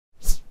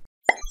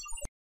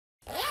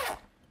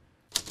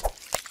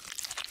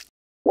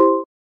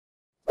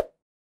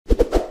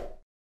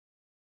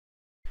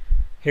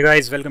Hey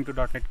guys, welcome to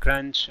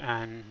DotNetCrunch,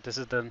 and this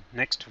is the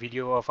next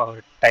video of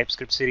our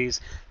TypeScript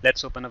series.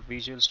 Let's open up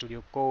Visual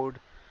Studio Code,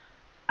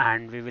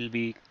 and we will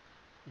be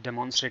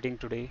demonstrating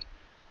today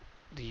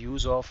the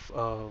use of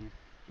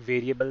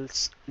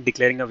variables,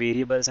 declaring a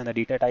variables and the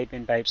data type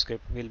in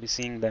TypeScript. We'll be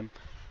seeing them.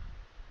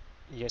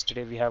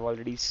 Yesterday we have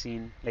already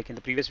seen, like in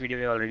the previous video,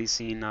 we have already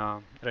seen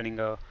running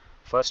a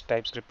first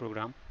TypeScript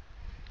program.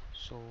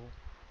 So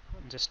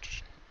I'm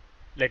just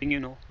letting you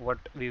know what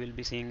we will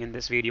be seeing in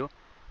this video.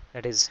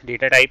 That is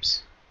data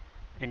types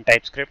in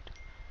TypeScript,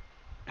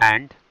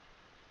 and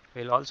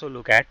we'll also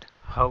look at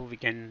how we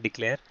can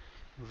declare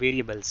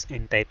variables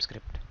in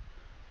TypeScript.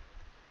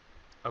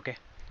 Okay,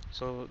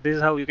 so this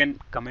is how you can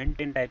comment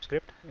in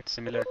TypeScript. It's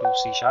similar to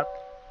C#.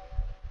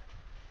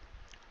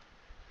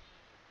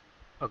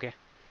 Okay,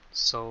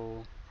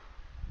 so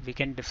we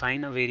can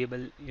define a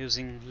variable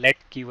using let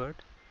keyword.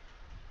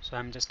 So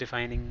I'm just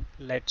defining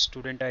let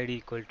student ID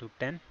equal to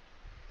 10,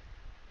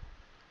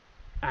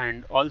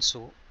 and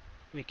also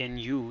we can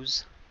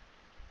use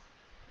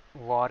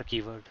var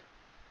keyword.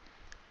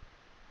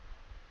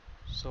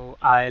 So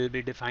I'll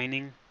be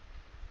defining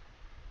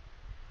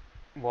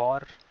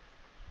var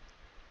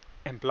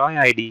employee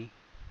ID.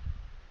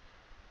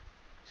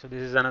 So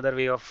this is another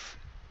way of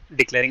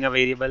declaring a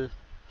variable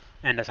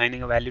and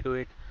assigning a value to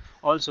it.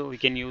 Also we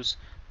can use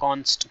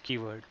const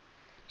keyword.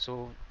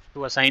 So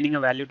to assigning a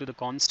value to the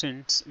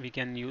constants we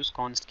can use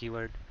const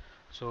keyword.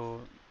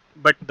 So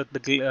but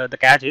the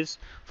catch is,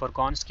 for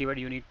const keyword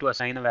you need to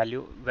assign a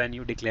value when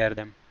you declare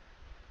them.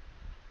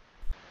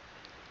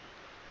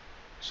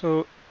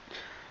 So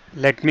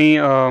let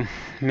me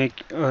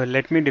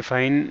let me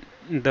define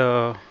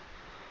the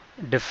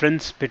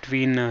difference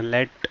between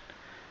let,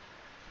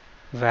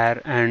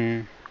 var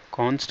and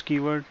const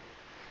keyword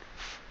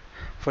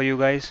for you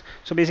guys.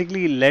 So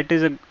basically let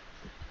is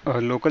a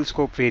local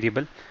scope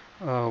variable.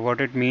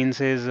 What it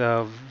means is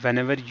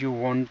whenever you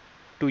want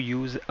to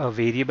use a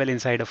variable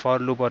inside a for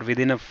loop or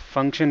within a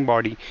function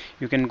body,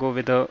 you can go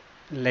with a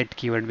let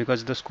keyword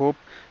because the scope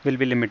will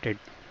be limited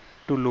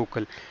to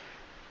local.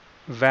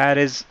 Var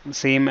is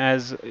same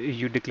as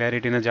you declare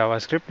it in a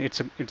JavaScript.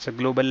 It's a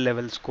global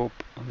level scope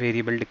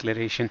variable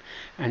declaration.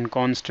 And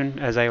constant,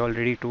 as I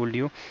already told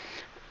you,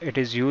 it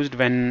is used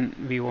when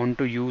we want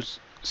to use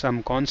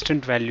some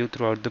constant value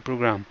throughout the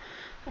program,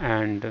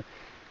 and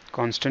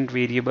constant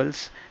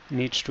variables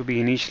needs to be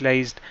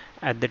initialized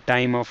at the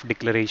time of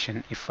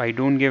declaration. If I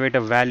don't give it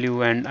a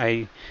value and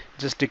I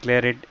just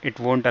declare it, it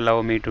won't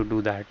allow me to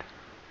do that.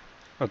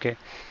 Okay,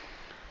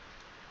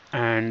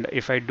 and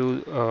if I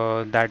do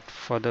that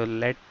for the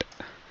let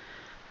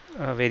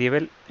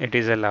variable, it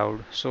is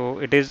allowed. So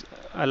it is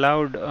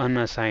allowed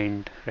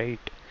unassigned,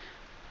 right?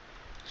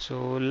 So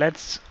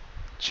let's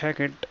check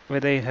it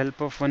with the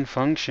help of one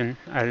function.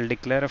 I'll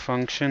declare a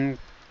function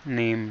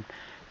named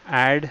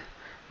add,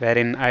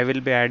 wherein I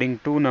will be adding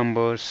two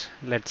numbers,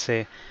 let's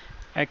say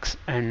x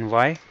and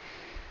y.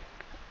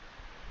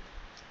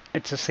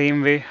 It's the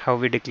same way how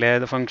we declare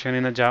the function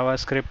in a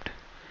JavaScript.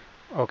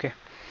 Okay,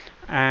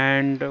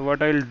 and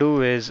what I'll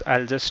do is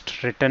I'll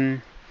just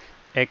return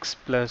x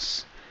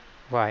plus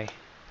y.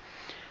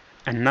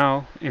 And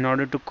now in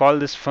order to call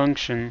this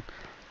function,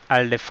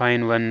 I'll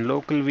define one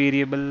local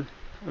variable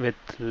with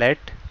let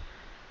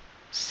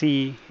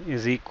c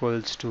is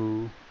equals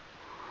to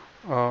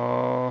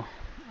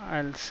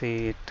I'll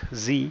say it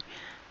z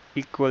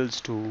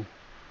equals to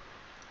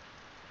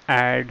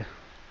add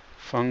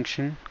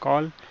function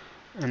call,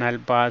 and I'll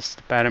pass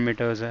the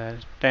parameters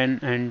as 10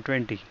 and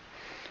 20.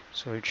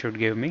 So it should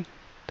give me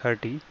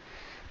 30,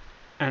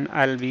 and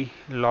I'll be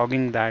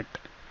logging that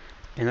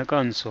in a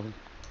console.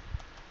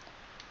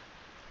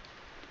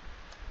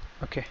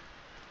 Okay,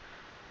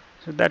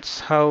 so that's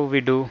how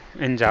we do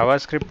in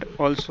JavaScript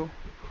also.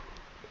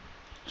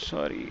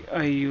 Sorry,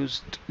 I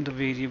used the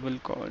variable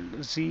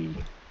called z.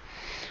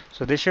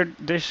 So this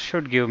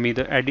should give me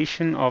the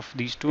addition of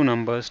these two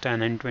numbers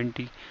 10 and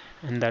 20,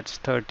 and that's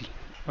 30.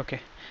 Okay,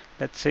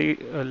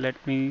 let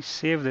me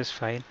save this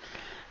file.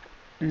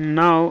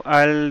 Now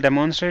I'll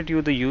demonstrate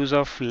you the use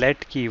of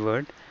let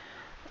keyword.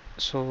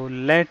 So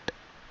let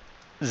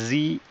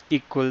z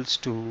equals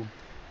to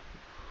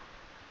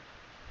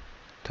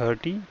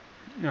 30,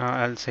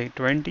 I'll say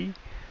 20.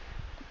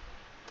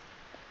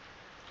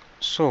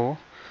 So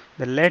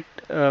the let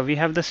we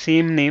have the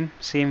same name,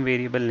 same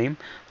variable name,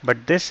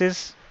 but this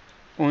is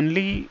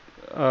only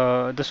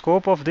the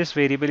scope of this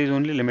variable is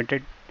only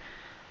limited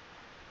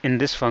in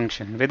this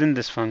function, within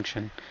this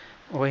function.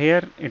 Over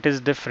here it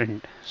is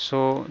different,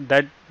 so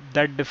that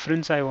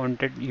difference I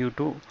wanted you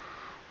to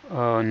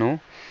know.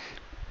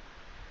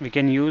 We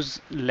can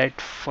use let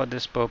for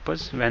this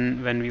purpose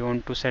when we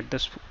want to set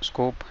the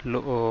scope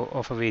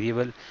of a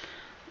variable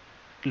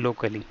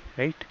locally,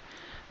 right?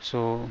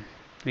 So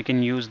we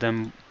can use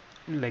them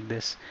like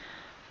this.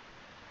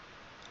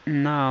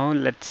 Now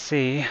let's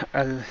say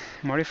I'll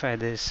modify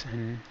this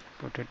and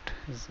put it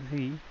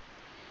z,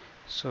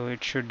 so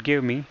it should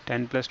give me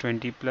 10 plus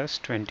 20 plus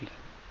 20.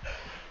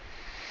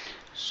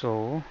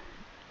 So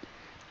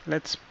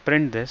let's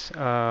print this.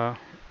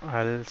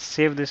 I'll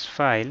save this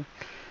file.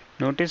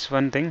 Notice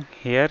one thing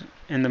here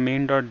in the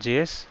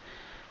main.js.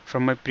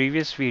 From my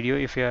previous video,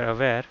 if you are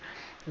aware,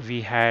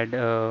 we had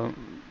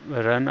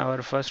run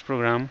our first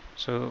program,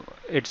 so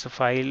it's a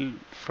file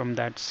from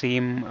that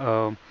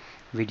same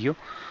video.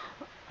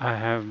 I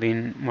have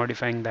been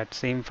modifying that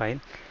same file.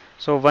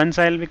 So once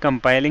I'll be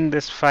compiling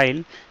this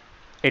file,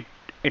 it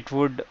it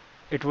would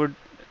it would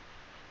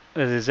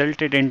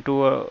result it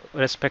into a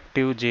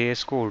respective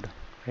JS code,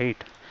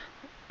 right?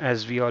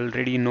 As we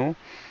already know,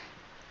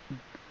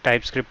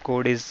 TypeScript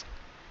code is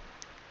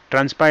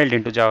transpiled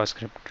into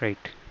JavaScript,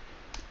 right?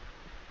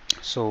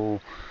 So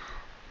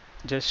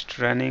just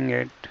running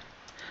it,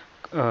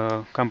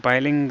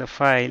 compiling the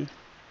file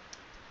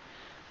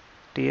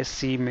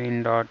tsc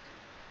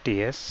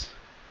main.ts.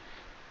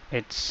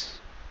 It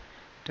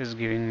is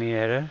giving me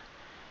error.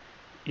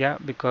 Yeah,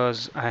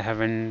 because I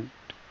haven't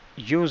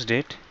used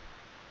it,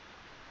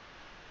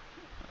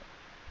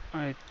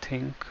 I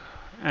think.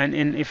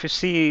 And if you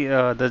see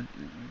the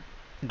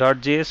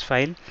 .js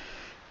file,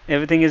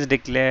 everything is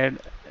declared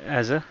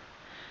as a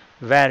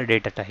var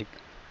data type,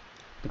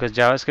 because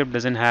JavaScript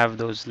doesn't have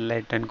those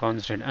let and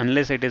constant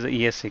unless it is a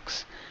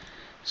ES6.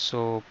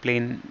 So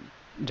plain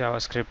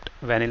JavaScript,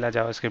 vanilla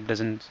JavaScript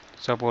doesn't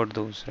support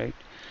those, right?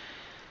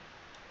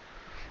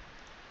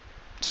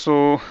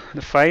 So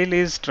the file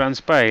is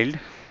transpiled.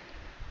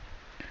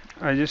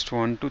 I just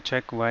want to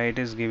check why it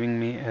is giving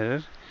me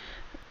error.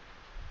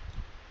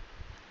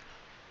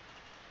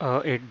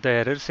 The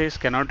error says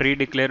cannot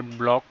redeclare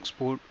block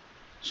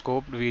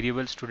scoped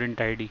variable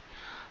student ID.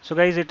 So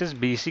guys, it is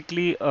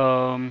basically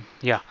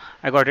yeah,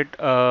 I got it.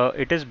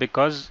 It is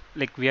because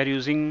like we are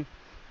using,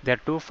 there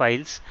are two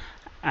files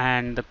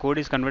and the code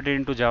is converted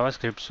into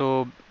JavaScript.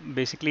 So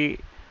basically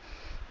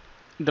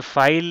the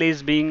file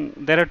is being,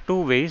 there are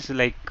two ways,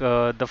 like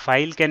the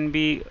file can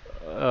be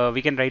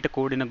we can write a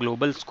code in a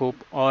global scope,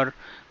 or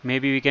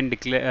maybe we can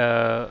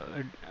declare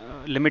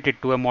limit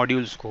it to a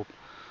module scope.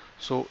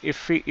 So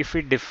if we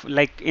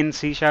like in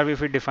C sharp, if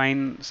we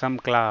define some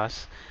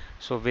class,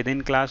 so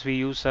within class we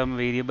use some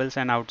variables,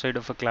 and outside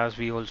of a class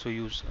we also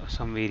use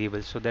some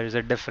variables. So there is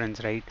a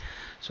difference, right?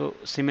 So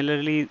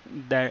similarly,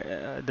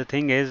 the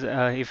thing is,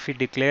 if we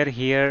declare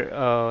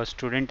here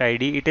student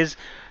ID, it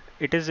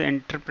is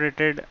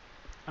interpreted,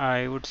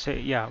 I would say,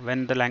 yeah,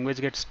 when the language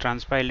gets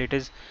transpiled, it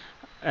is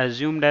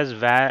assumed as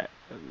var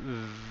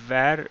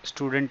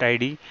student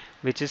ID,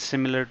 which is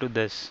similar to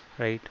this,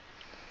 right?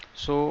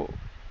 So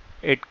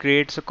it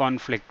creates a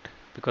conflict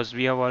because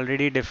we have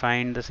already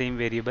defined the same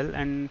variable,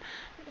 and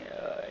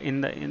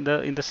in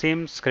the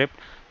same script,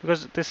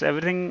 because this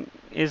everything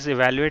is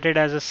evaluated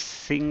as a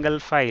single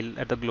file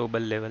at the global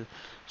level.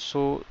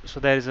 So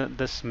there is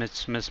this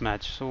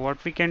mismatch. So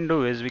what we can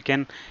do is we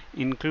can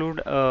include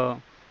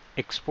a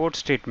export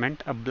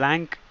statement, a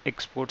blank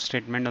export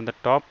statement on the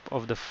top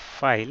of the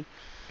file,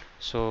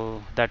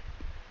 so that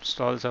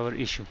solves our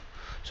issue.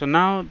 So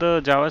now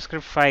the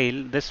JavaScript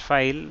file, this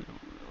file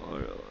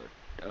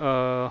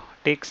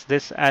takes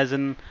this as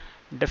a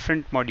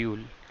different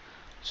module.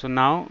 So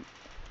now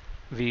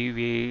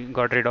we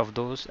got rid of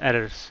those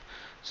errors.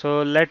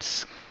 So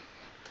let's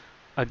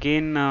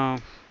again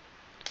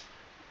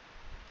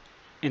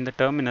in the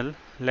terminal,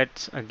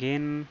 let's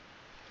again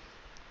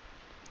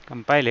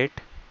compile it,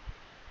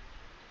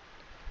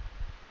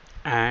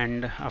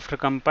 and after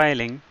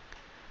compiling,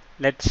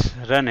 let's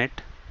run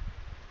it.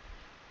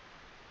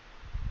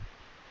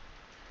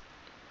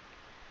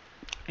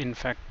 In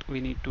fact, we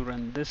need to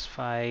run this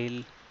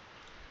file.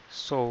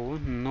 So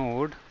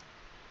node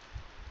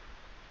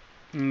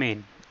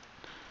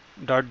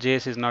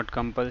main.js is not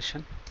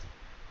compulsion.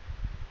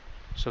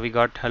 So we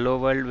got hello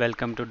world,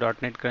 welcome to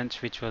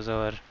DotNetCrunch, which was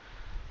our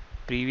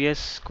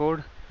previous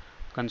code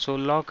console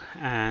log,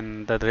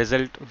 and the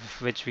result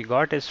which we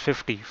got is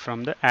 50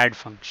 from the add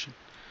function.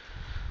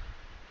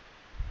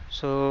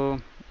 So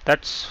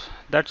that's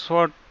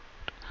what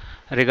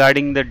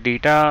regarding the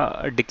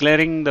data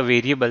declaring the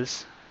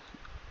variables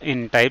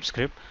in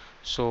TypeScript.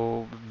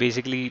 So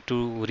basically,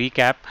 to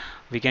recap,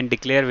 we can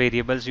declare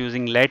variables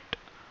using let,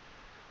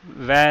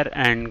 var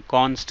and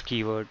const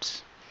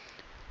keywords.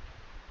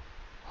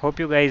 Hope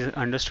you guys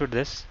understood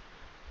this,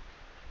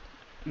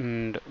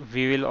 and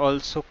we will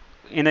also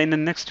in the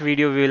next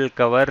video we will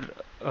cover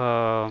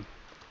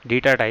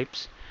data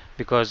types,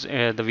 because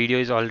the video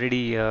is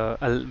already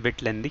a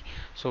bit lengthy,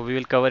 so we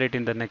will cover it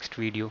in the next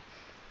video.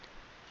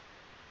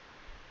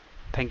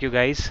 Thank you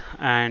guys,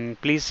 and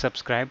please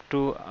subscribe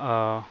to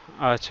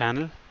our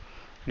channel,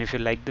 and if you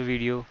like the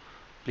video,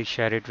 please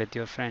share it with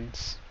your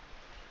friends.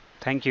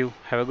 Thank you.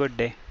 Have a good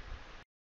day.